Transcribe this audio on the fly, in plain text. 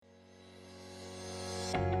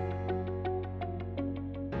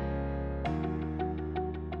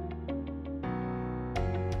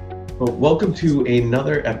Well, welcome to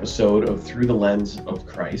another episode of Through the Lens of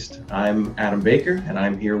Christ. I'm Adam Baker, and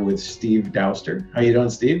I'm here with Steve Douster. How you doing,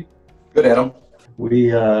 Steve? Good, Adam.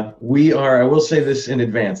 We are. I will say this in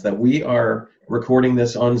advance that we are recording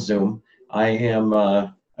this on Zoom. I'm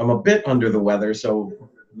a bit under the weather, so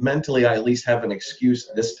mentally I at least have an excuse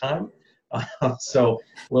this time. So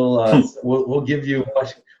we'll give you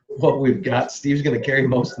what we've got. Steve's going to carry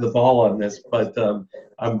most of the ball on this, but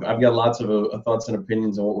I've got lots of thoughts and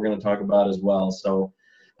opinions on what we're going to talk about as well. So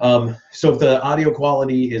if the audio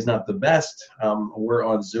quality is not the best, we're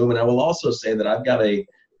on Zoom, and I will also say that I've got a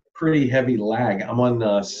pretty heavy lag. I'm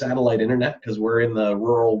on satellite internet because we're in the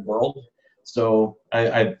rural world. So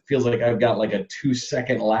I feels like I've got like a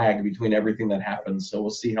 2-second lag between everything that happens. So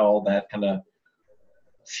we'll see how all that kind of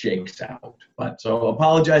shakes out. But so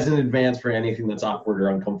apologize in advance for anything that's awkward or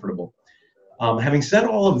uncomfortable. Having said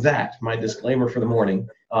all of that, my disclaimer for the morning,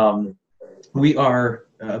 we are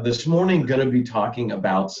this morning going to be talking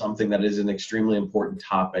about something that is an extremely important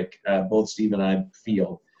topic, both Steve and I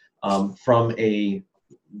feel, from a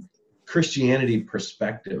Christianity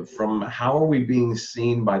perspective, from how are we being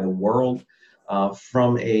seen by the world,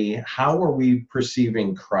 from a how are we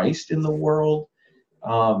perceiving Christ in the world.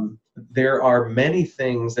 There are many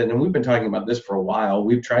things that, and we've been talking about this for a while,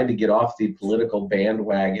 we've tried to get off the political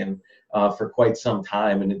bandwagon for quite some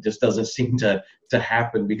time, and it just doesn't seem to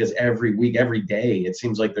happen because every week, every day, it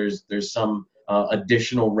seems like there's some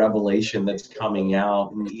additional revelation that's coming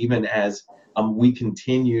out, and even as we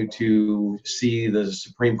continue to see the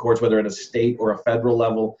Supreme Courts, whether at a state or a federal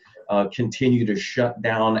level, continue to shut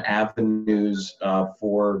down avenues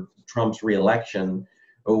for Trump's reelection.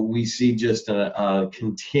 We see just a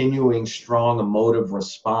continuing strong emotive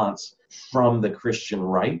response from the Christian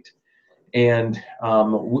right. And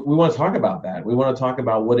we want to talk about that. We want to talk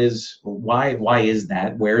about why is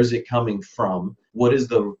that? Where is it coming from? What is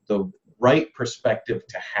the right perspective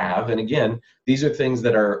to have? And again, these are things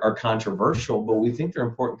that are controversial, but we think they're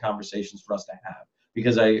important conversations for us to have.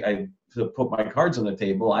 Because I to put my cards on the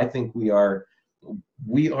table, I think we are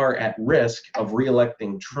at risk of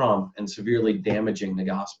reelecting Trump and severely damaging the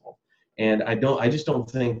gospel. And I just don't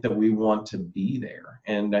think that we want to be there.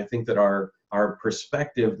 And I think that our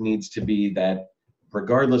perspective needs to be that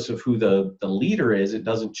regardless of who the leader is, it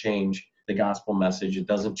doesn't change the gospel message. It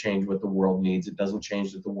doesn't change what the world needs. It doesn't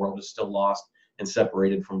change that the world is still lost and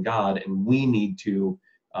separated from God. And we need to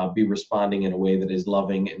be responding in a way that is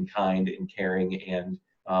loving and kind and caring and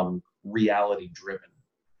reality driven.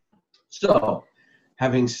 So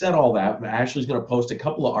having said all that, Ashley's going to post a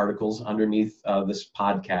couple of articles underneath this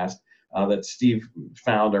podcast that Steve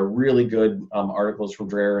found are really good articles from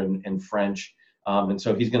Dreher and French. And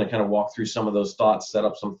so he's going to kind of walk through some of those thoughts, set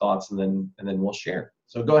up some thoughts, and then we'll share.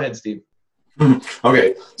 So go ahead, Steve.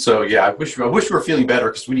 Okay. So yeah, I wish we were feeling better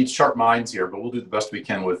because we need sharp minds here, but we'll do the best we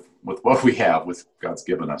can with what we have, with God's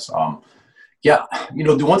given us. Yeah,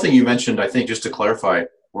 the one thing you mentioned, I think, just to clarify,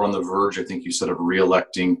 we're on the verge, I think you said, of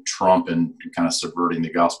re-electing Trump and kind of subverting the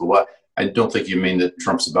gospel. Well, I don't think you mean that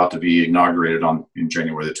Trump's about to be inaugurated in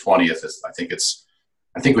January the 20th.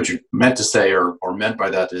 I think what you meant to say or meant by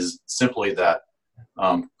that is simply that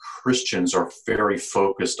Christians are very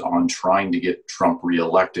focused on trying to get Trump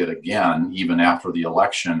reelected again, even after the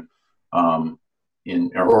election.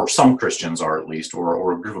 Or some Christians are, at least,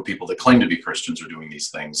 or a group of people that claim to be Christians are doing these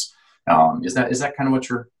things. Is that kind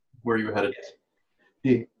of where you're headed?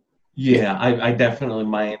 Yeah, I definitely,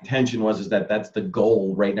 my intention is that that's the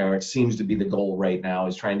goal right now. It seems to be the goal right now,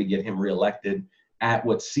 is trying to get him reelected at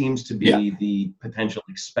what seems to be the potential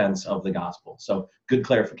expense of the gospel. So good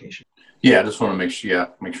clarification. Yeah, I just want to make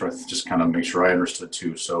sure I understood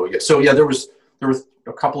too. So there was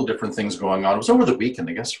a couple of different things going on. It was over the weekend,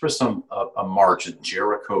 I guess, for a march, a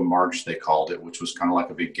Jericho March they called it, which was kind of like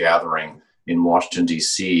a big gathering in Washington,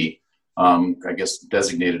 D.C., I guess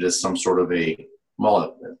designated as some sort of a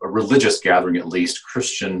religious gathering, at least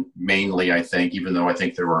Christian mainly, I think, even though I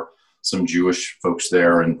think there were some Jewish folks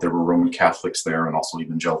there and there were Roman Catholics there and also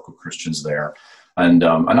evangelical Christians there. And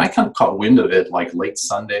I kind of caught wind of it like late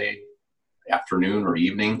Sunday afternoon or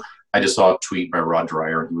evening. I just saw a tweet by Rod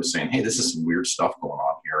Dreher, and he was saying, hey, this is some weird stuff going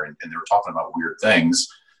on here. And they were talking about weird things.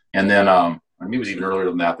 And then maybe it was even earlier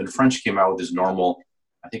than that. Then French came out with his normal,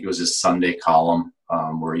 I think it was his Sunday column,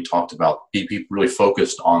 where he talked about, he really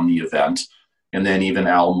focused on the event. And then even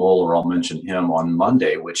Al Mohler, I'll mention him on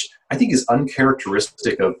Monday, which I think is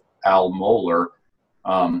uncharacteristic of Al Mohler.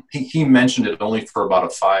 He mentioned it only for about a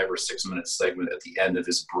 5 or 6 minute segment at the end of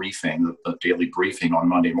his briefing, the daily briefing on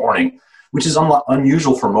Monday morning, which is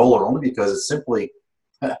unusual for Mohler, only because it's simply,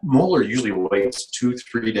 Mohler usually waits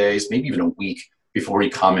 2-3 days, maybe even a week, before he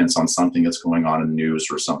comments on something that's going on in the news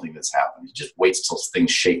or something that's happened. He just waits till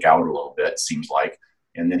things shake out a little bit, it seems like,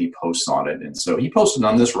 and then he posts on it. And so he posted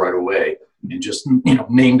on this right away and just,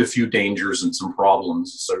 named a few dangers and some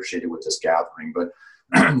problems associated with this gathering. But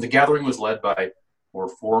the gathering was led by, or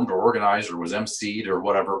formed or organized or was emceed or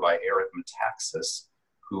whatever by Eric Metaxas,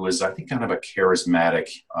 who is, I think, kind of a charismatic,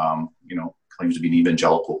 claims to be an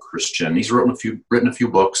evangelical Christian. He's written a few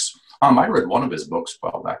books. I read one of his books a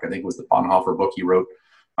while back. I think it was the Bonhoeffer book he wrote.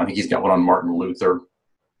 I think he's got one on Martin Luther.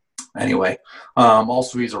 Anyway,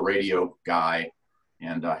 also he's a radio guy,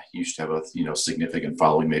 and he used to have a significant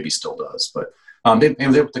following. Maybe still does. But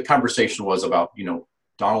the conversation was about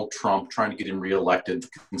Donald Trump trying to get him reelected, the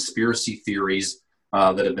conspiracy theories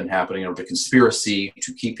that have been happening, or the conspiracy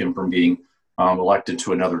to keep him from being elected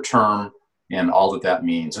to another term, and all that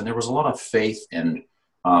means. And there was a lot of faith in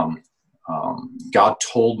God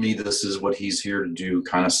told me this is what he's here to do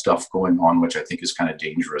kind of stuff going on, which I think is kind of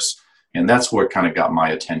dangerous. And that's what kind of got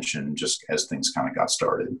my attention just as things kind of got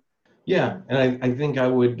started. Yeah, and I think I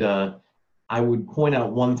would point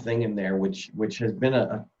out one thing in there, which has been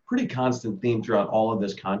a pretty constant theme throughout all of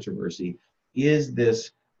this controversy, is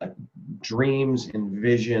this dreams and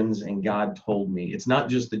visions and God told me. It's not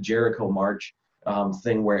just the Jericho March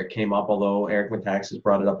thing where it came up, although Eric Metaxas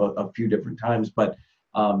brought it up a few different times. But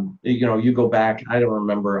you go back, I don't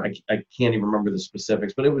remember, I can't even remember the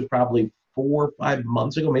specifics, but it was probably 4 or 5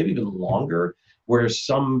 months ago, maybe even longer, where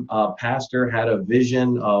some pastor had a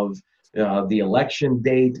vision of the election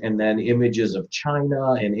date, and then images of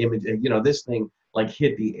China, and this thing like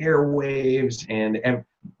hit the airwaves, and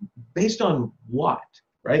based on what,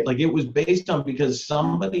 right? Like, it was based on because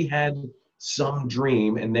somebody had some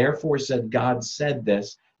dream and therefore said God said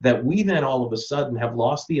this, that we then all of a sudden have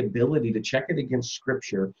lost the ability to check it against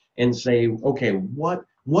Scripture and say, okay, what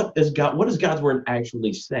does God's word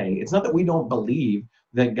actually say? It's not that we don't believe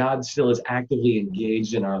that God still is actively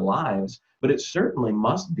engaged in our lives, but it certainly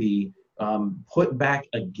must be put back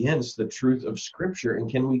against the truth of Scripture. And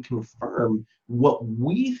can we confirm what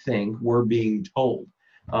we think we're being told?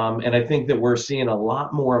 And I think that we're seeing a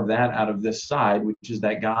lot more of that out of this side, which is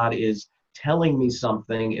that God is telling me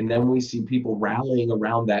something, and then we see people rallying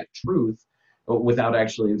around that truth without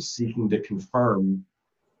actually seeking to confirm.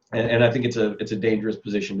 And I think it's a dangerous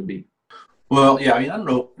position to be. Well, yeah, I mean, I don't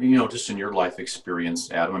know, just in your life experience,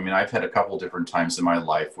 Adam, I mean, I've had a couple of different times in my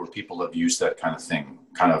life where people have used that kind of thing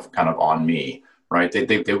kind of on me, right?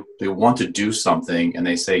 They want to do something and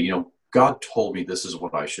they say, God told me this is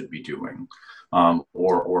what I should be doing.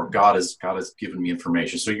 Or God has given me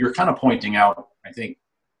information. So you're kind of pointing out, I think,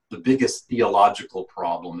 the biggest theological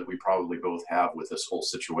problem that we probably both have with this whole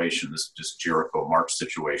situation, this Jericho March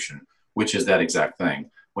situation, which is that exact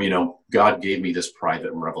thing. Well, God gave me this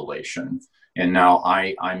private revelation, and now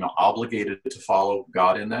I'm obligated to follow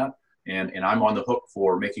God in that, and I'm on the hook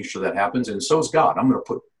for making sure that happens, and so is God. I'm going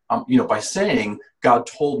to put, by saying God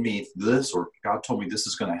told me this, or God told me this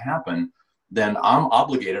is going to happen, then I'm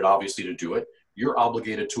obligated, obviously, to do it. You're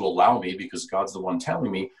obligated to allow me because God's the one telling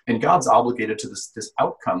me, and God's obligated to this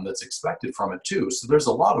outcome that's expected from it too. So there's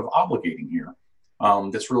a lot of obligating here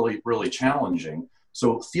that's really, really challenging.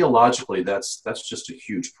 So theologically, that's just a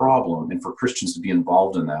huge problem. And for Christians to be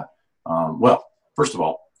involved in that, well, first of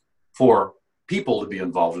all, for people to be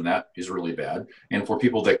involved in that is really bad. And for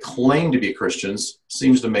people that claim to be Christians,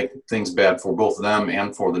 seems to make things bad for both them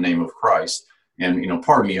and for the name of Christ. And,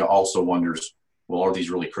 part of me also wonders, well, are these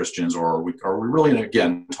really Christians, or are we really,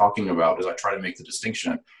 again, talking about, as I try to make the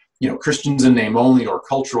distinction, Christians in name only, or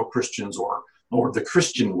cultural Christians, or the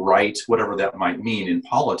Christian right, whatever that might mean in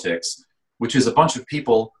politics, which is a bunch of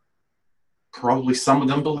people, probably some of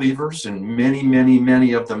them believers and many, many,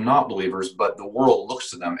 many of them not believers, but the world looks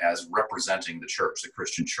to them as representing the church, the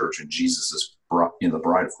Christian church, and Jesus is the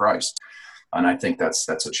bride of Christ. And I think that's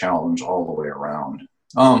a challenge all the way around.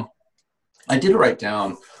 I did write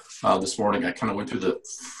down this morning, I kind of went through the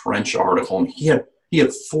French article, and he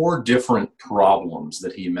had 4 different problems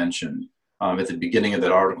that he mentioned at the beginning of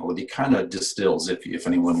that article that he kind of distills if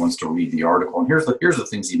anyone wants to read the article. And here's the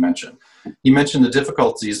things he mentioned. He mentioned the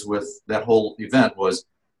difficulties with that whole event was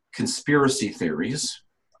conspiracy theories,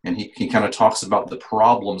 and he kind of talks about the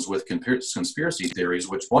problems with conspiracy theories,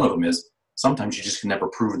 which one of them is sometimes you just can never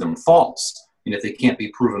prove them false. And if they can't be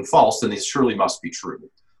proven false, then they surely must be true.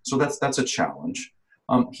 So that's a challenge.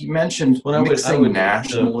 He mentioned mixing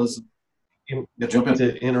nationalism. Jump in.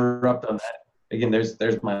 To interrupt on that again,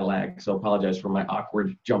 there's my lag, so apologize for my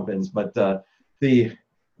awkward jump-ins. But the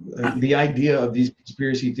idea of these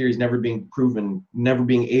conspiracy theories never being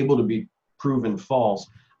able to be proven false,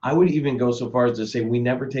 I would even go so far as to say we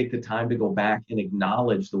never take the time to go back and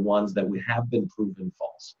acknowledge the ones that we have been proven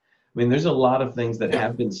false. I mean, there's a lot of things that Yeah.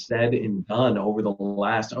 have been said and done over the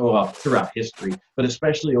last, well, throughout history, but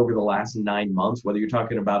especially over the last 9 months, whether you're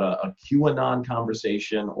talking about a QAnon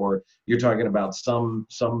conversation or you're talking about some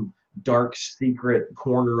dark secret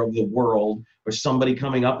corner of the world or somebody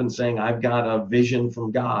coming up and saying, I've got a vision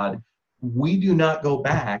from God. We do not go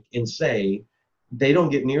back and say, they don't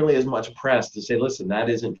get nearly as much press to say, listen, that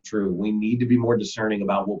isn't true. We need to be more discerning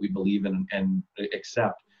about what we believe in and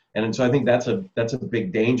accept. And so I think that's a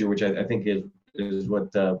big danger, which I think is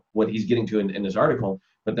what he's getting to in this article.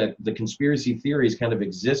 But that the conspiracy theories kind of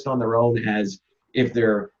exist on their own as, if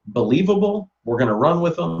they're believable, we're going to run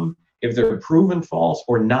with them. If they're proven false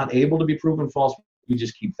or not able to be proven false, we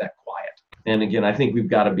just keep that quiet. And again, I think we've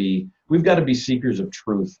got to be seekers of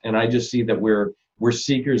truth. And I just see that we're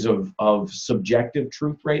seekers of subjective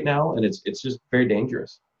truth right now, and it's just very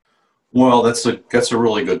dangerous. Well, that's a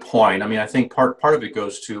really good point. I mean, I think part of it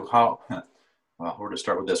goes to how, well, where to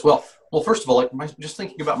start with this? Well, first of all, just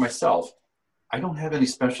thinking about myself, I don't have any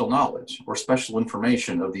special knowledge or special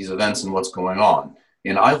information of these events and what's going on.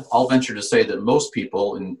 And I'll venture to say that most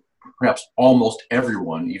people, and perhaps almost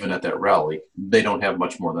everyone, even at that rally, they don't have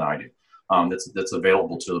much more than I do. That's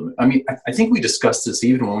available to them. I mean, I think we discussed this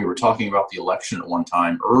even when we were talking about the election at one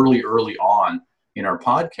time, early on in our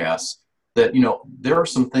podcasts, that, there are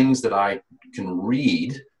some things that I can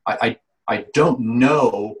read. I don't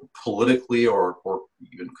know politically or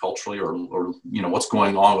even culturally or what's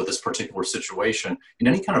going on with this particular situation in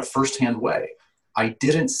any kind of firsthand way. I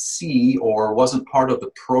didn't see or wasn't part of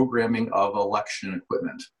the programming of election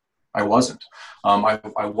equipment. I wasn't.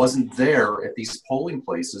 I wasn't there at these polling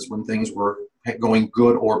places when things were going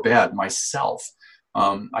good or bad myself.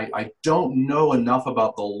 I don't know enough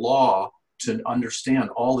about the law to understand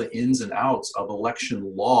all the ins and outs of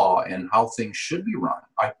election law and how things should be run.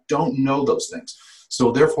 I don't know those things.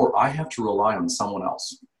 So therefore, I have to rely on someone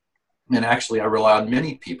else. And actually, I rely on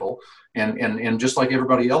many people, and just like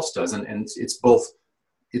everybody else does. And it's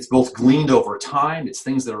both gleaned over time. It's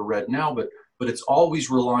things that are read now, but it's always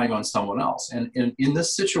relying on someone else. And in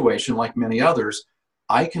this situation, like many others,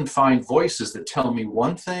 I can find voices that tell me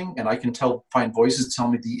one thing, and I can find voices that tell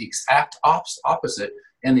me the exact opposite,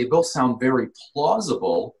 and they both sound very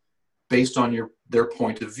plausible based on their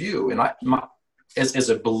point of view. And as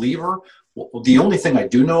a believer, the only thing I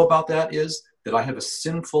do know about that is that I have a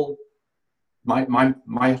sinful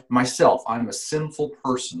myself. I'm a sinful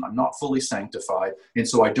person. I'm not fully sanctified, and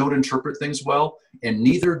so I don't interpret things well, and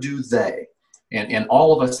neither do they. And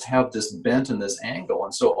all of us have this bent and this angle.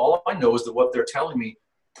 And so all I know is that what they're telling me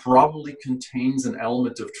probably contains an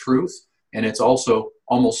element of truth, and it's also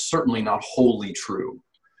almost certainly not wholly true.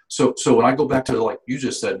 So when I go back to, like you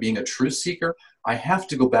just said, being a truth seeker, I have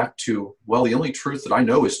to go back to, well, the only truth that I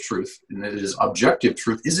know is truth, and it is objective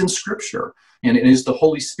truth, is in Scripture. And it is the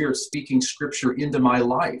Holy Spirit speaking Scripture into my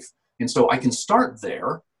life. And so I can start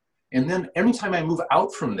there. And then anytime I move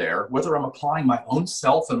out from there, whether I'm applying my own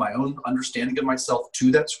self and my own understanding of myself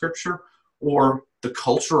to that Scripture or the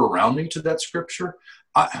culture around me to that Scripture,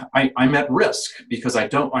 I'm at risk because I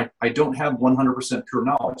don't have 100% pure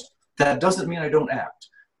knowledge. That doesn't mean I don't act.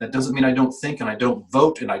 That doesn't mean I don't think and I don't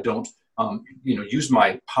vote and I don't use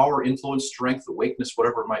my power, influence, strength, awakeness,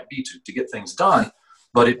 whatever it might be to get things done.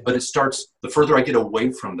 But it starts, the further I get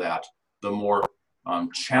away from that, the more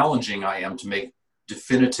challenging I am to make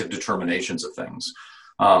definitive determinations of things.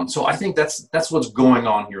 So I think that's what's going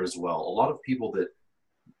on here as well. A lot of people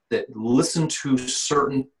that listen to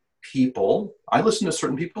certain people, I listen to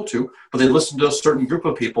certain people too, but they listen to a certain group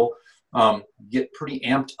of people, get pretty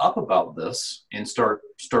amped up about this and start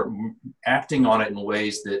acting on it in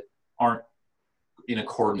ways that aren't in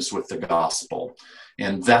accordance with the gospel.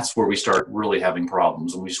 And that's where we start really having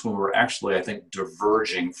problems. When we're actually, I think,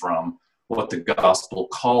 diverging from what the gospel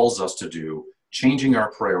calls us to do, changing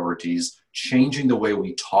our priorities, changing the way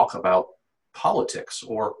we talk about politics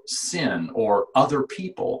or sin or other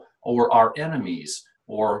people or our enemies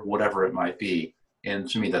or whatever it might be. And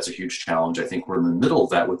to me, that's a huge challenge. I think we're in the middle of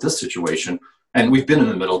that with this situation. And we've been in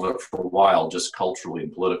the middle of it for a while, just culturally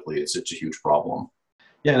and politically. It's a huge problem.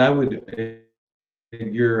 Yeah, and I would,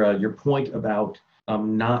 your point about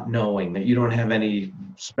not knowing, that you don't have any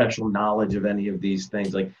special knowledge of any of these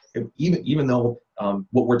things, like even though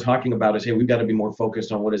what we're talking about is, hey, we've got to be more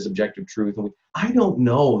focused on what is objective truth. And I don't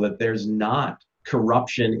know that there's not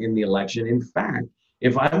corruption in the election. In fact,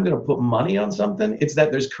 if I'm going to put money on something, it's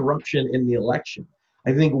that there's corruption in the election.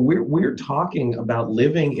 I think we're talking about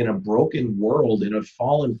living in a broken world, in a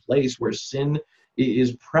fallen place where sin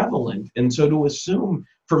is prevalent. And so to assume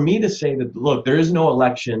for me to say that, look, there is no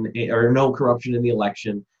election or no corruption in the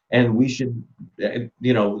election, and we should,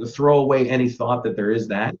 throw away any thought that there is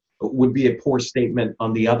that, would be a poor statement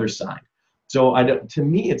on the other side. So to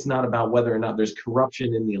me, it's not about whether or not there's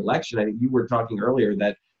corruption in the election. I think you were talking earlier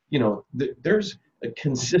that, there's a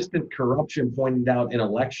consistent corruption pointed out in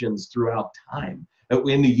elections throughout time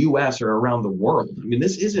in the US or around the world. I mean,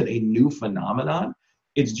 this isn't a new phenomenon.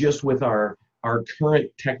 It's just with our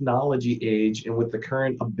current technology age and with the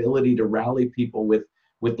current ability to rally people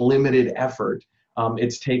with limited effort,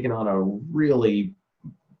 it's taken on a really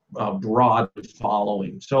broad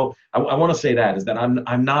following. So I want to say that is that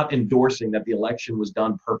I'm not endorsing that the election was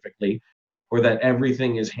done perfectly or that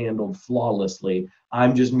everything is handled flawlessly.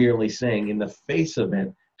 I'm just merely saying, in the face of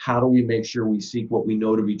it, how do we make sure we seek what we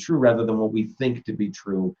know to be true rather than what we think to be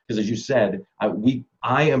true? Because as you said,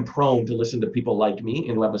 I am prone to listen to people like me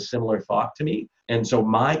and who have a similar thought to me. And so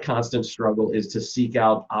my constant struggle is to seek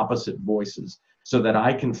out opposite voices so that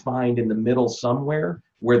I can find in the middle somewhere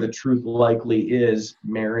where the truth likely is,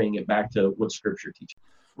 marrying it back to what Scripture teaches.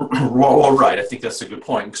 Well, right. I think that's a good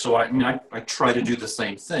point. So, I try to do the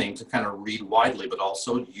same thing, to kind of read widely, but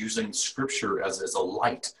also using Scripture as a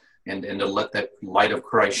light and to let that light of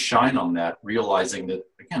Christ shine on that, realizing that,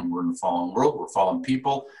 again, we're in a fallen world, we're fallen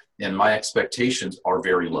people, and my expectations are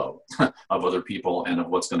very low of other people and of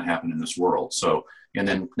what's going to happen in this world. So, and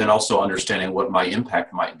then also understanding what my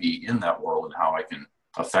impact might be in that world and how I can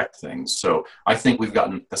affect things. So I think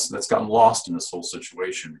that's gotten lost in this whole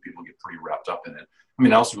situation. People get pretty wrapped up in it. I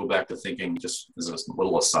mean, I also go back to thinking, just as a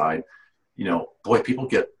little aside, boy, people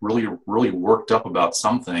get really, really worked up about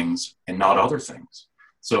some things and not other things.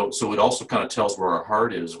 So it also kind of tells where our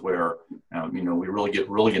heart is, where, we really get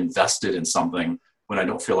really invested in something when I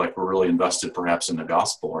don't feel like we're really invested perhaps in the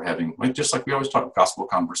gospel, or having, just like we always talk about gospel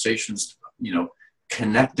conversations,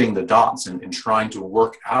 connecting the dots and trying to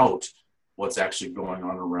work out what's actually going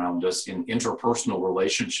on around us in interpersonal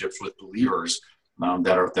relationships with believers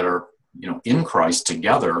that are in Christ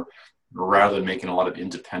together, rather than making a lot of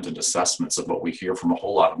independent assessments of what we hear from a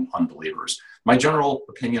whole lot of unbelievers. My general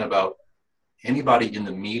opinion about anybody in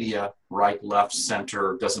the media, right, left,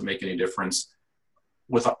 center, doesn't make any difference,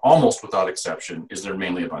 almost without exception, is they're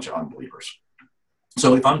mainly a bunch of unbelievers.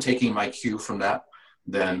 So if I'm taking my cue from that,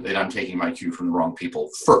 then I'm taking my cue from the wrong people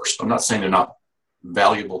first. I'm not saying they're not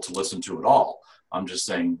valuable to listen to at all. I'm just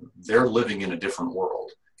saying they're living in a different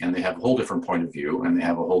world, and they have a whole different point of view, and they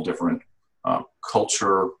have a whole different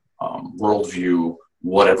culture, worldview,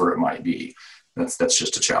 whatever it might be. That's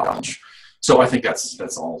just a challenge. So I think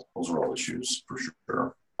that's all. Those are all issues for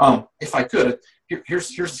sure. If I could, here's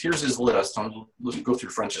his list. Let's go through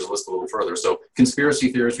French's list a little further. So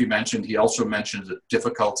conspiracy theories we mentioned. He also mentioned the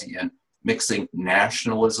difficulty in mixing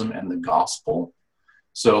nationalism and the gospel.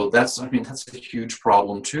 So that's a huge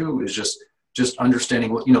problem too. Is just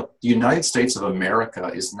understanding what the United States of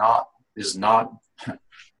America is not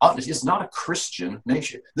a Christian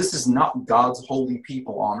nation. This is not God's holy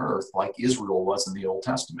people on earth like Israel was in the Old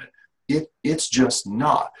Testament. It's just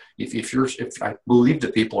not. If I believe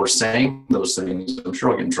that people are saying those things, I'm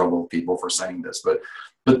sure I'll get in trouble with people for saying this, but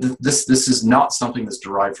this is not something that's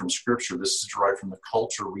derived from Scripture. This is derived from the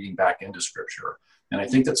culture reading back into Scripture, and I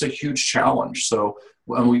think that's a huge challenge. So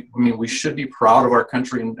we should be proud of our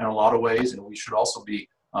country in a lot of ways, and we should also be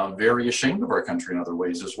very ashamed of our country in other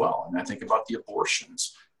ways as well. And I think about the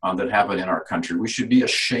abortions that happen in our country. We should be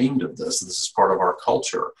ashamed of this. This is part of our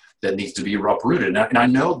culture that needs to be uprooted. And I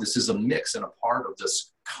know this is a mix and a part of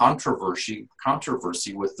this controversy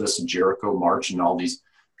with this Jericho March and all these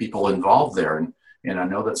people involved there. And I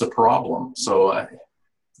know that's a problem. So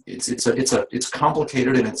it's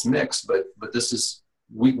complicated and it's mixed, but this is,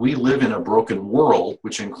 we live in a broken world,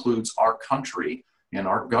 which includes our country, and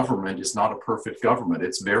our government is not a perfect government.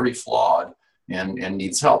 It's very flawed and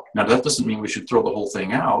needs help. Now, that doesn't mean we should throw the whole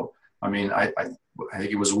thing out. I mean, I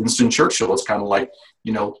think it was Winston Churchill. It's kind of like,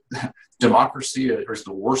 democracy is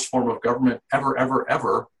the worst form of government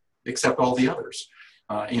ever, except all the others.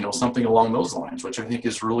 Something along those lines, which I think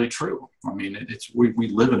is really true. I mean, we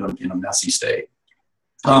live in a messy state.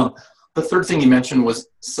 The third thing he mentioned was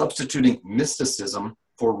substituting mysticism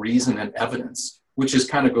for reason and evidence, which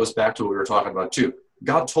kind of goes back to what we were talking about too.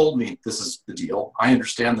 God told me this is the deal. I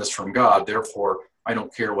understand this from God. Therefore, I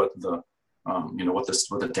don't care what the what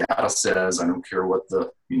the data says. I don't care what the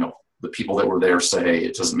people that were there say.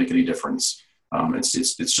 It doesn't make any difference.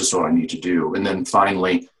 It's just what I need to do. And then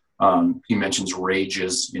finally, he mentions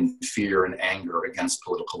rages in fear and anger against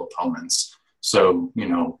political opponents. So,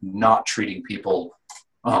 not treating people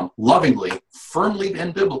lovingly, firmly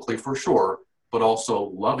and biblically for sure, but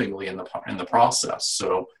also lovingly in the process.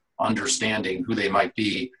 So understanding who they might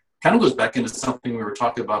be. Kind of goes back into something we were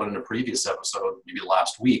talking about in a previous episode, maybe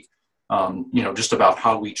last week, just about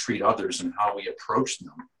how we treat others and how we approach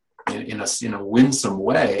them in a winsome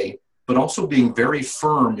way, but also being very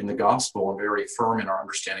firm in the gospel and very firm in our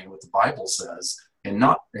understanding of what the Bible says, and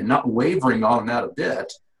not wavering on that a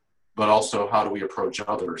bit, but also how do we approach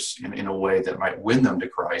others in a way that might win them to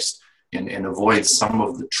Christ and avoid some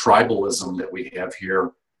of the tribalism that we have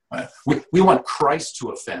here. We want Christ to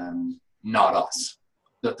offend, not us.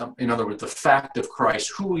 In other words, the fact of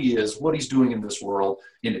Christ, who he is, what he's doing in this world,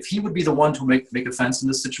 and if he would be the one to make offense in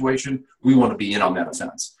this situation, we want to be in on that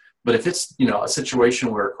offense. But if it's a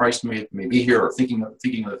situation where Christ may be here, or thinking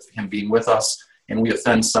of him being with us, and we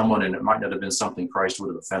offend someone, and it might not have been something Christ would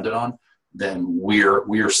have offended on, then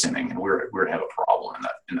we're sinning, and we're have a problem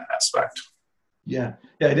in that aspect. Yeah,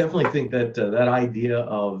 I definitely think that that idea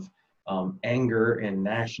of anger and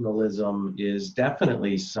nationalism is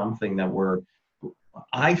definitely something that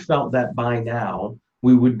I felt that by now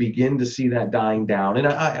we would begin to see that dying down. And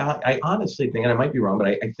I honestly think, and I might be wrong, but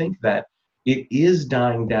I think that it is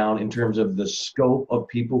dying down in terms of the scope of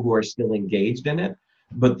people who are still engaged in it.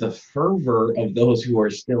 But the fervor of those who are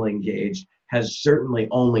still engaged has certainly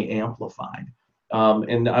only amplified.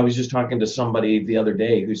 And I was just talking to somebody the other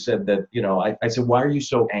day who said that, I said, why are you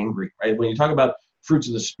so angry, right? When you talk about fruits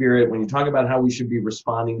of the Spirit, when you talk about how we should be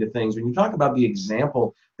responding to things, when you talk about the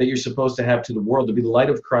example that you're supposed to have to the world, to be the light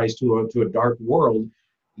of Christ to a dark world,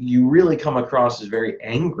 you really come across as very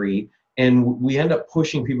angry. And we end up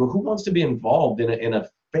pushing people. Who wants to be involved in a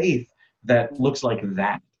faith that looks like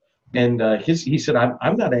that? And he said,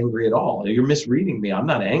 I'm not angry at all. You're misreading me. I'm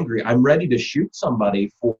not angry. I'm ready to shoot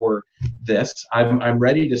somebody for this. I'm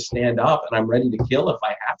ready to stand up, and I'm ready to kill if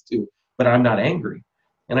I have to, but I'm not angry.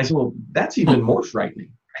 And I said, well, that's even more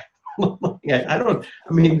frightening.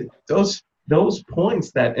 Those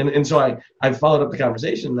points that, and so I followed up the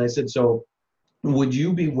conversation, and I said, so would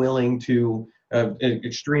you be willing to,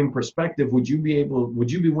 extreme perspective, would you be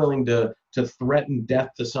willing to threaten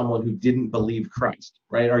death to someone who didn't believe Christ,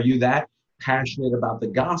 right? Are you that passionate about the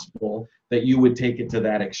gospel that you would take it to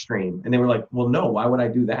that extreme? And they were like, well, no, why would I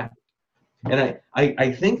do that? And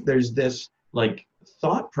I think there's this like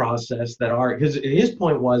thought process because his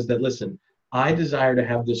point was that, listen, I desire to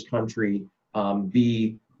have this country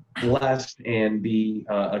be blessed and be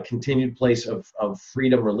a continued place of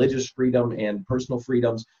freedom, religious freedom and personal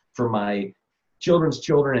freedoms for my children's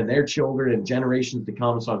children and their children and generations to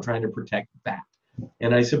come. So I'm trying to protect that.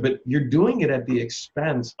 And I said, but you're doing it at the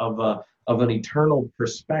expense of an eternal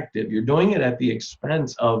perspective. You're doing it at the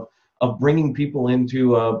expense of bringing people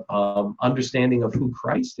into a understanding of who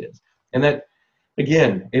Christ is. And that,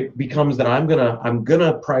 again, it becomes that I'm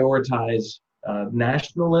gonna prioritize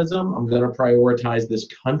nationalism. I'm going to prioritize this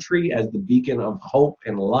country as the beacon of hope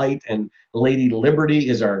and light, and Lady Liberty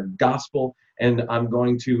is our gospel. And I'm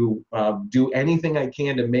going to do anything I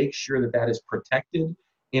can to make sure that is protected.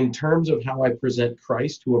 In terms of how I present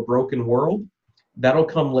Christ to a broken world, that'll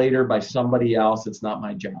come later by somebody else. It's not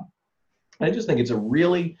my job. I just think it's a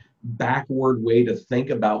really backward way to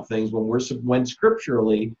think about things when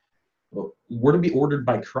scripturally we're to be ordered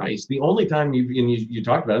by Christ. The only time you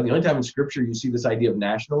talked about it, the only time in Scripture you see this idea of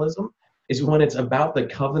nationalism is when it's about the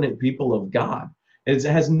covenant people of God. It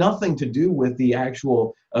has nothing to do with the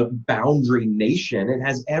actual boundary nation. It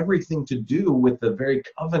has everything to do with the very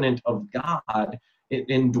covenant of God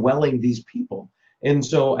indwelling these people. And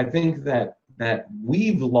so I think that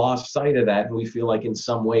we've lost sight of that, and we feel like in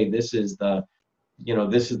some way this is the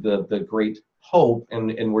great hope,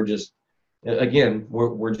 and we're just, again,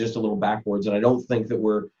 we're just a little backwards, and I don't think that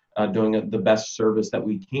we're doing the best service that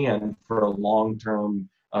we can for a long-term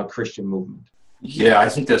Christian movement. Yeah, I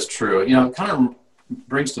think that's true. It kind of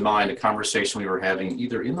brings to mind a conversation we were having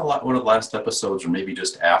either in one of the last episodes or maybe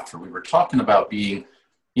just after. We were talking about being,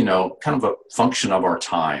 kind of a function of our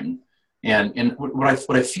time. And what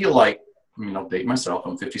I feel like, I'll date myself,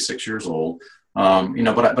 I'm 56 years old,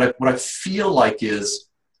 but what I feel like is,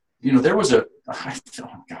 there was I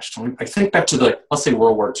think back to let's say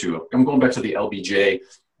World War II. I'm going back to the LBJ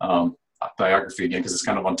biography again, because it's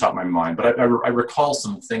kind of on top of my mind. But I recall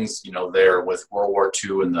some things, there with World War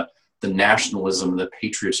II and the nationalism, the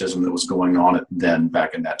patriotism that was going on then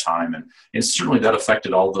back in that time. And certainly that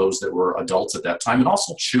affected all those that were adults at that time, and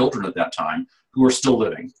also children at that time who are still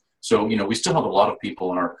living. So, we still have a lot of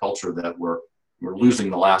people in our culture that we're losing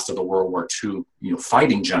the last of the World War II,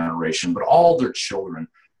 fighting generation, but all their children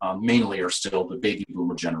mainly are still the baby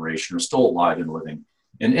boomer generation, are still alive and living.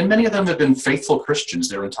 And many of them have been faithful Christians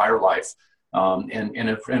their entire life, and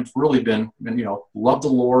have really been, loved the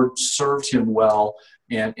Lord, served him well,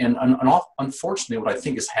 Unfortunately, what I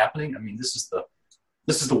think is happening, I mean, this is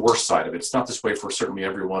the worst side of it. It's not this way for certainly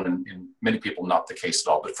everyone, and many people not the case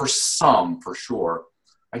at all. But for some, for sure,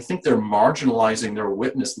 I think they're marginalizing their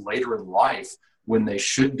witness later in life when they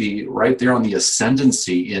should be right there on the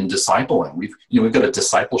ascendancy in discipling. We've got a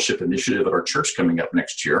discipleship initiative at our church coming up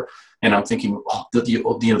next year, and I'm thinking,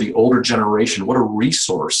 the older generation, what a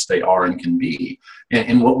resource they are and can be.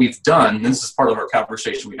 And what we've done, and this is part of our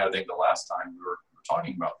conversation we had, I think, the last time we were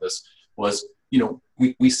talking about this, was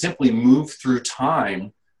we simply move through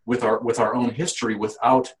time with our own history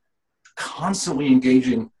without constantly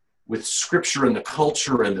engaging with Scripture and the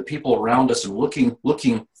culture and the people around us, and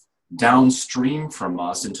looking downstream from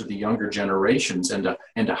us into the younger generations and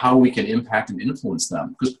to how we can impact and influence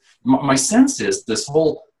them. Because my sense is this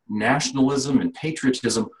whole nationalism and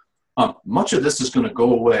patriotism, much of this is going to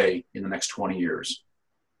go away in the next 20 years,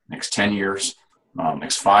 next 10 years,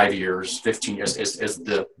 next 5 years, 15 years, as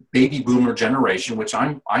the baby boomer generation, which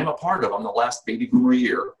I'm a part of. I'm the last baby boomer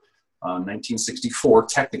year. 1964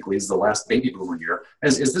 technically is the last baby boomer year.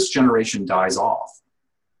 As this generation dies off,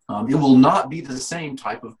 it will not be the same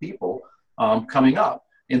type of people coming up.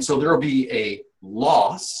 And so there will be a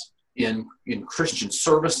loss in Christian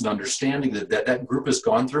service and understanding that group has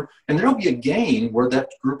gone through. And there will be a gain where that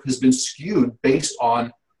group has been skewed based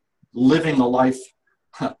on living a life,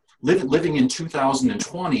 living in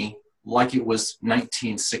 2020 like it was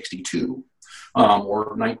 1962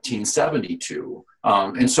 or 1972.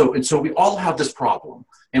 And so we all have this problem.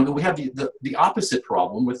 And we have the opposite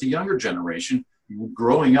problem with the younger generation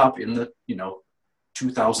growing up in the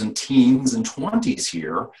 2000 teens and 20s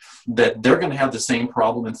here, that they're going to have the same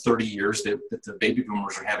problem in 30 years that the baby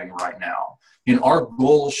boomers are having right now. And our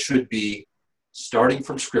goal should be starting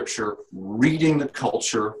from Scripture, reading the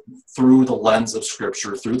culture through the lens of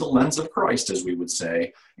Scripture, through the lens of Christ, as we would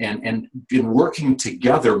say, and working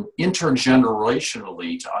together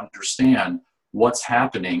intergenerationally to understand what's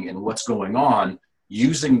happening and what's going on,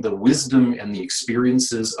 using the wisdom and the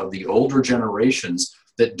experiences of the older generations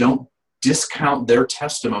that don't discount their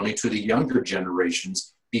testimony to the younger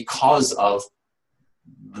generations because of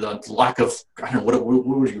the lack of, I don't know,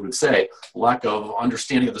 what you would say, lack of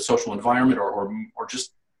understanding of the social environment or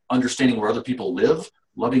just understanding where other people live,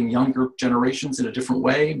 loving younger generations in a different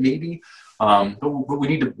way, maybe. But we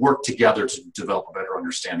need to work together to develop a better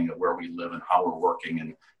understanding of where we live and how we're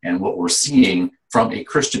working and what we're seeing from a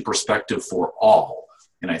Christian perspective for all.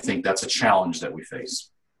 And I think that's a challenge that we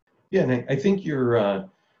face. Yeah, and I think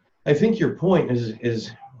your point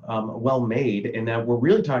is well made, in that we're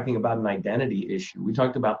really talking about an identity issue. We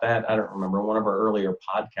talked about that, I don't remember, one of our earlier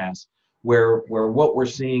podcasts, where what we're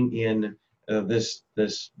seeing in this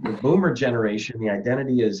boomer generation, the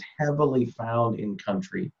identity is heavily found in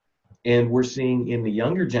country. And we're seeing in the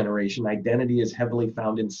younger generation, identity is heavily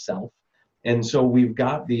found in self. And so we've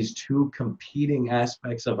got these two competing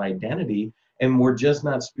aspects of identity, and we're just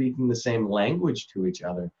not speaking the same language to each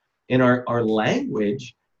other. And our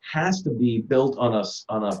language has to be built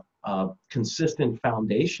on a consistent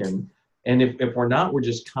foundation. And if we're not, we're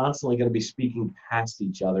just constantly going to be speaking past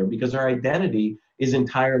each other because our identity is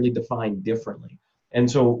entirely defined differently. And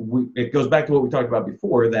so it goes back to what we talked about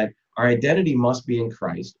before, that our identity must be in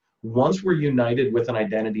Christ. Once we're united with an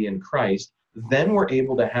identity in Christ, then we're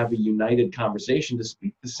able to have a united conversation to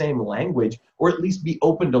speak the same language, or at least be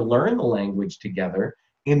open to learn the language together.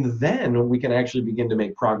 And then we can actually begin to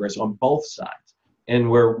make progress on both sides. And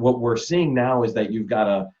what we're seeing now is that you've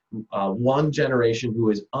got one generation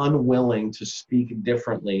who is unwilling to speak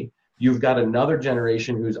differently. You've got another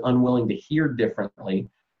generation who's unwilling to hear differently.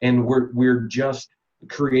 And we're just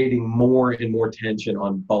creating more and more tension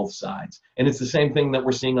on both sides. And it's the same thing that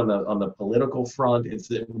we're seeing on the political front.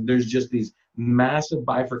 There's just these massive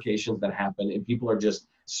bifurcations that happen, and people are just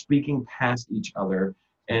speaking past each other.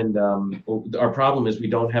 And our problem is we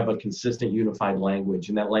don't have a consistent unified language,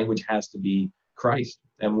 and that language has to be Christ,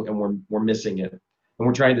 and we're missing it. And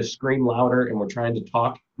we're trying to scream louder, and we're trying to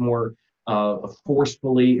talk more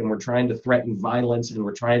forcefully, and we're trying to threaten violence, and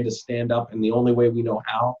we're trying to stand up in the only way we know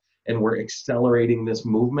how. And we're accelerating this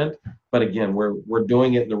movement, but again, we're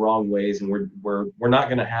doing it in the wrong ways, and we're not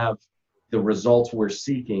going to have the results we're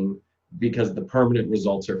seeking, because the permanent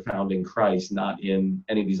results are found in Christ, not in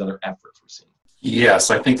any of these other efforts we're seeing.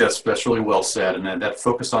 Yes, I think that's really well said, and that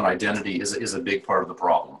focus on identity is a big part of the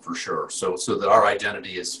problem, for sure. So that our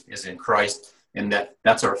identity is in Christ, and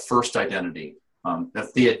that's our first identity.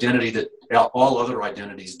 That's the identity that all other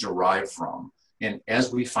identities derive from. And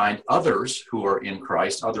as we find others who are in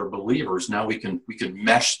Christ, other believers, now we can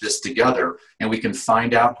mesh this together, and we can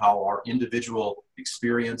find out how our individual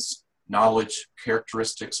experience, knowledge,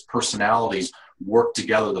 characteristics, personalities work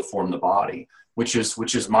together to form the body, which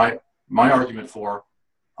is my argument for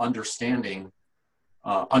understanding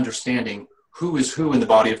who is who in the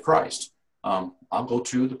body of Christ. I'll go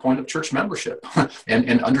to the point of church membership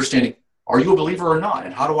and understanding, are you a believer or not?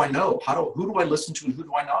 And how do I know? Who do I listen to and who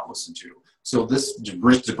do I not listen to? So this, to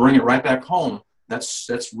bring it right back home,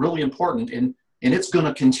 that's really important. And it's going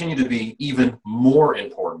to continue to be even more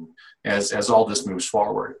important as all this moves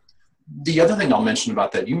forward. The other thing I'll mention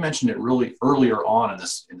about that, you mentioned it really earlier on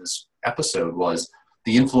in this episode, was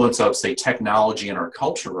the influence of, say, technology in our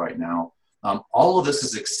culture right now. All of this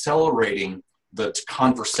is accelerating the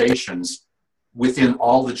conversations within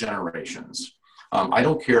all the generations. I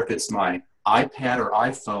don't care if it's my iPad or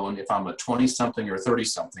iPhone, if I'm a 20-something or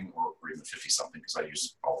 30-something or even 50-something, because I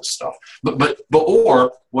use all this stuff. But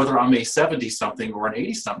or whether I'm a 70-something or an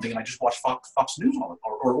 80-something, and I just watch Fox News all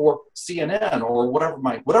or CNN or whatever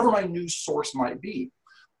my news source might be.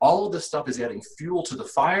 All of this stuff is adding fuel to the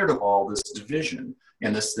fire of all this division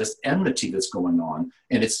and this enmity that's going on,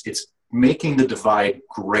 and it's making the divide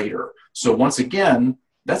greater. So once again,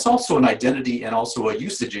 that's also an identity and also a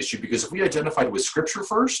usage issue, because if we identified with Scripture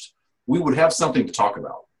first, we would have something to talk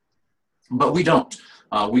about. But we don't.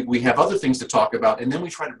 We have other things to talk about, and then we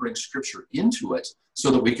try to bring Scripture into it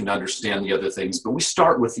so that we can understand the other things, but we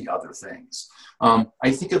start with the other things.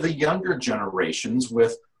 I think of the younger generations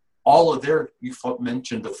with all of their, you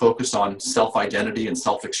mentioned the focus on self-identity and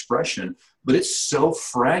self-expression, but it's so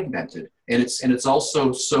fragmented, and it's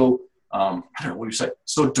also so I don't know what you say,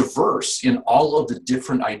 so diverse in all of the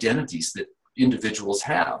different identities that individuals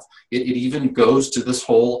have. It even goes to this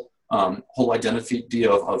whole identity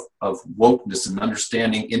of wokeness and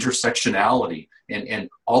understanding intersectionality and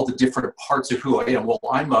all the different parts of who I am. Well,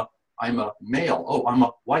 I'm a male. Oh, I'm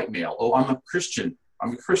a white male. Oh, I'm a Christian.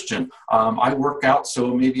 I work out,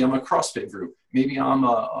 so maybe I'm a CrossFit group. Maybe I'm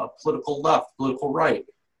a political left, political right.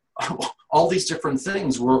 All these different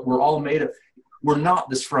things. We're all made of. We're not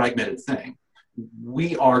this fragmented thing.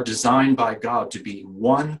 We are designed by God to be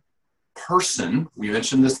one person. We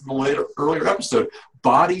mentioned this in the earlier episode,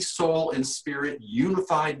 body, soul, and spirit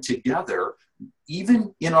unified together,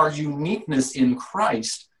 even in our uniqueness in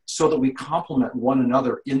Christ, so that we complement one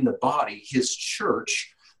another in the body, his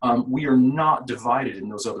church. We are not divided in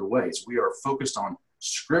those other ways. We are focused on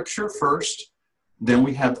Scripture first. Then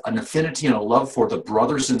we have an affinity and a love for the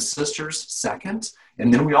brothers and sisters second.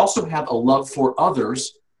 And then we also have a love for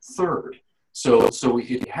others third. So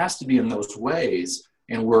it has to be in those ways.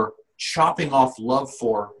 And we're chopping off love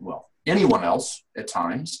for, well, anyone else at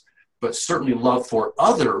times, but certainly love for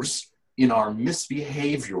others in our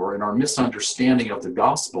misbehavior and our misunderstanding of the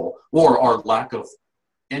gospel, or our lack of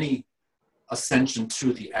any ascension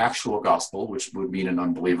to the actual gospel, which would mean an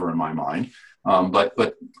unbeliever in my mind.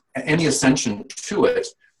 But any ascension to it,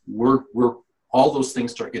 we're all those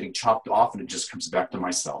things start getting chopped off, and it just comes back to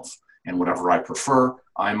myself and whatever I prefer.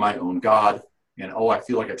 I'm my own God, and I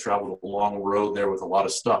feel like I traveled a long road there with a lot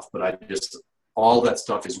of stuff, but all that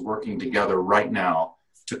stuff is working together right now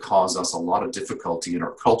to cause us a lot of difficulty in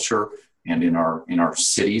our culture and in our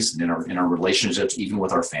cities and in our relationships, even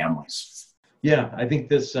with our families. Yeah, I think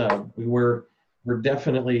this we're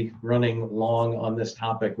definitely running long on this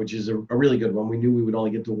topic, which is a really good one. We knew we would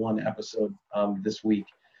only get to one episode this week,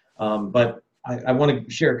 but I want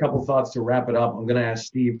to share a couple thoughts to wrap it up. I'm going to ask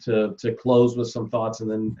Steve to close with some thoughts, and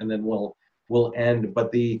then we'll end.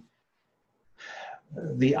 But the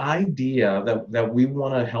idea that we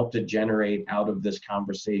want to help to generate out of this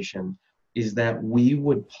conversation is that we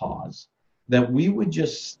would pause, that we would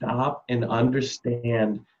just stop and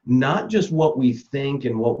understand not just what we think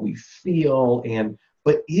and what we feel,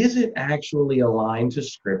 but is it actually aligned to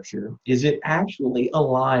Scripture? Is it actually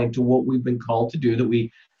aligned to what we've been called to do,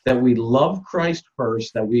 that we love Christ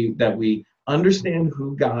first, that we understand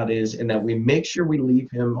who God is, and that we make sure we leave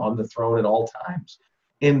him on the throne at all times?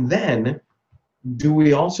 And then, do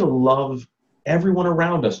we also love everyone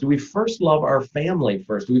around us? Do we first love our family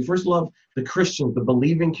first? Do we first love the Christians, the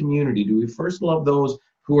believing community? Do we first love those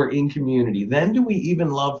who are in community? Then do we even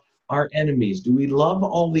love our enemies? Do we love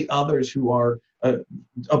all the others who are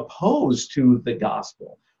opposed to the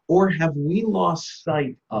gospel? Or have we lost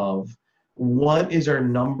sight of what is our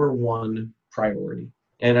number one priority?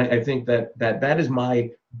 And I think that is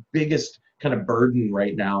my biggest kind of burden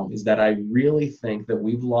right now, is that I really think that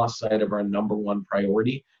we've lost sight of our number one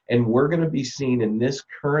priority. And we're going to be seen in this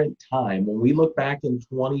current time, when we look back in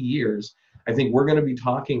 20 years, I think we're going to be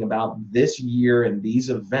talking about this year and these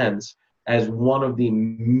events as one of the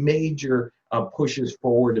major pushes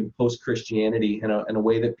forward in post-Christianity in a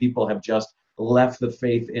way that people have just left the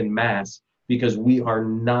faith in mass, because we are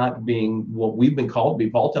not being what we've been called to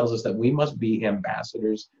be. Paul tells us that we must be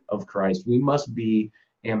ambassadors of Christ. We must be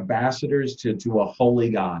ambassadors to a holy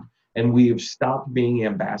God. And we have stopped being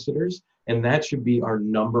ambassadors, and that should be our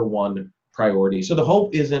number one priority. So the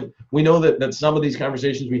hope isn't, we know that some of these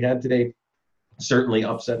conversations we had today certainly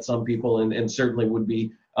upset some people and certainly would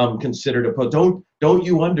be considered a don't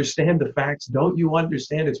you understand the facts? Don't you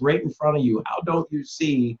understand? It's right in front of you. How don't you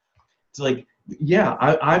see? It's like, yeah,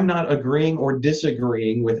 I'm not agreeing or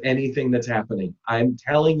disagreeing with anything that's happening. I'm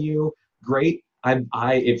telling you, great.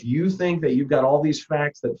 If you think that you've got all these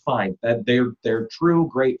facts, that fine, that they're true,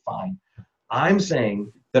 great, fine. I'm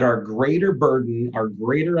saying that our greater burden, our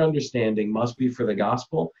greater understanding must be for the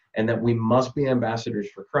gospel, and that we must be ambassadors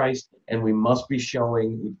for Christ, and we must be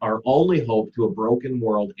showing our only hope to a broken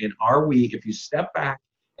world. And are we, if you step back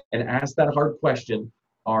and ask that hard question,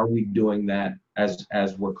 are we doing that as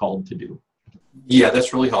we're called to do? Yeah,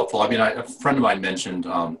 that's really helpful. I mean, a friend of mine mentioned,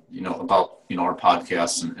 about, our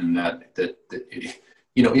podcasts and that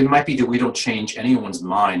it might be that we don't change anyone's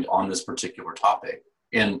mind on this particular topic.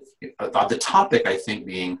 And the topic, I think,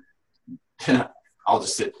 being, I'll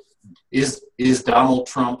just say, is Donald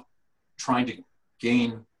Trump trying to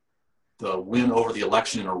gain the win over the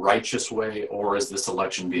election in a righteous way, or is this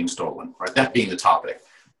election being stolen? Right, that being the topic.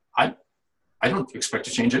 I don't expect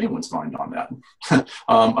to change anyone's mind on that.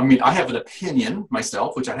 I mean, I have an opinion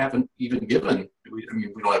myself, which I haven't even given.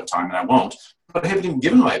 We don't have time, and I won't. But I haven't even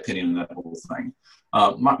given my opinion on that whole thing.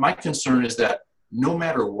 My concern is that no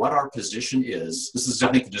matter what our position is, this is,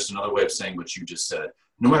 I think, just another way of saying what you just said.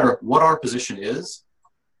 No matter what our position is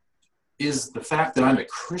the fact that I'm a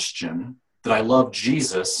Christian, that I love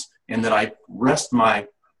Jesus, and that I rest my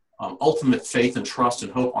ultimate faith and trust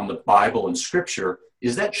and hope on the Bible and Scripture,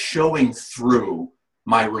 is that showing through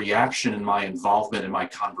my reaction and my involvement in my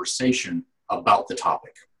conversation about the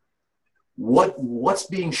topic? What's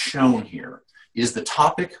being shown here? Is the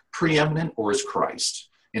topic preeminent, or is Christ?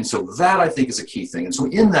 And so that, I think, is a key thing. And so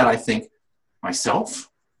in that, I think myself,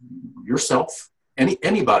 yourself,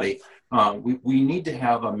 anybody, we need to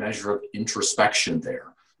have a measure of introspection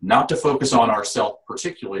there, not to focus on ourselves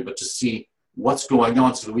particularly, but to see what's going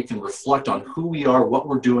on so that we can reflect on who we are, what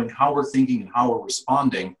we're doing, how we're thinking, and how we're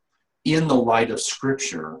responding in the light of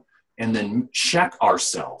Scripture, and then check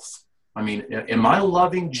ourselves. I mean, am I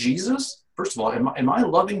loving Jesus? First of all, am I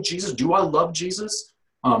loving Jesus? Do I love Jesus?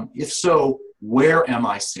 If so, where am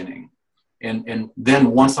I sinning? And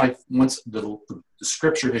then once the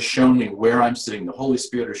Scripture has shown me where I'm sinning, the Holy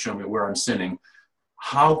Spirit has shown me where I'm sinning,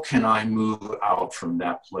 how can I move out from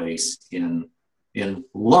that place in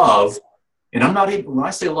love? And I'm not even, when I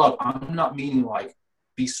say love, I'm not meaning like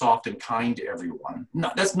be soft and kind to everyone.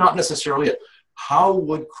 No, that's not necessarily it. How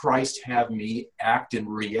would Christ have me act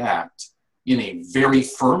and react in a very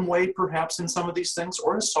firm way, perhaps in some of these things,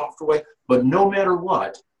 or in a softer way, but no matter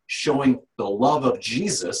what, showing the love of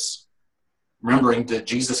Jesus, remembering that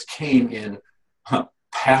Jesus came in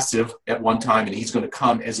passive at one time, and he's going to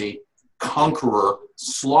come as a conqueror,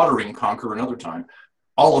 slaughtering conqueror another time.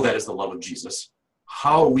 All of that is the love of Jesus.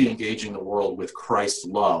 How are we engaging the world with Christ's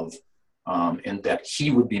love, and that he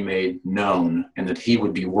would be made known, and that he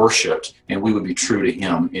would be worshiped, and we would be true to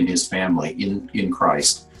him in his family, in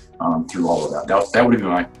Christ, through all of that. That would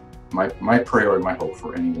be my prayer and my hope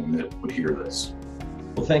for anyone that would hear this.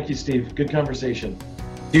 Well, thank you, Steve. Good conversation.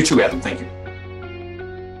 You too, Adam. Thank you.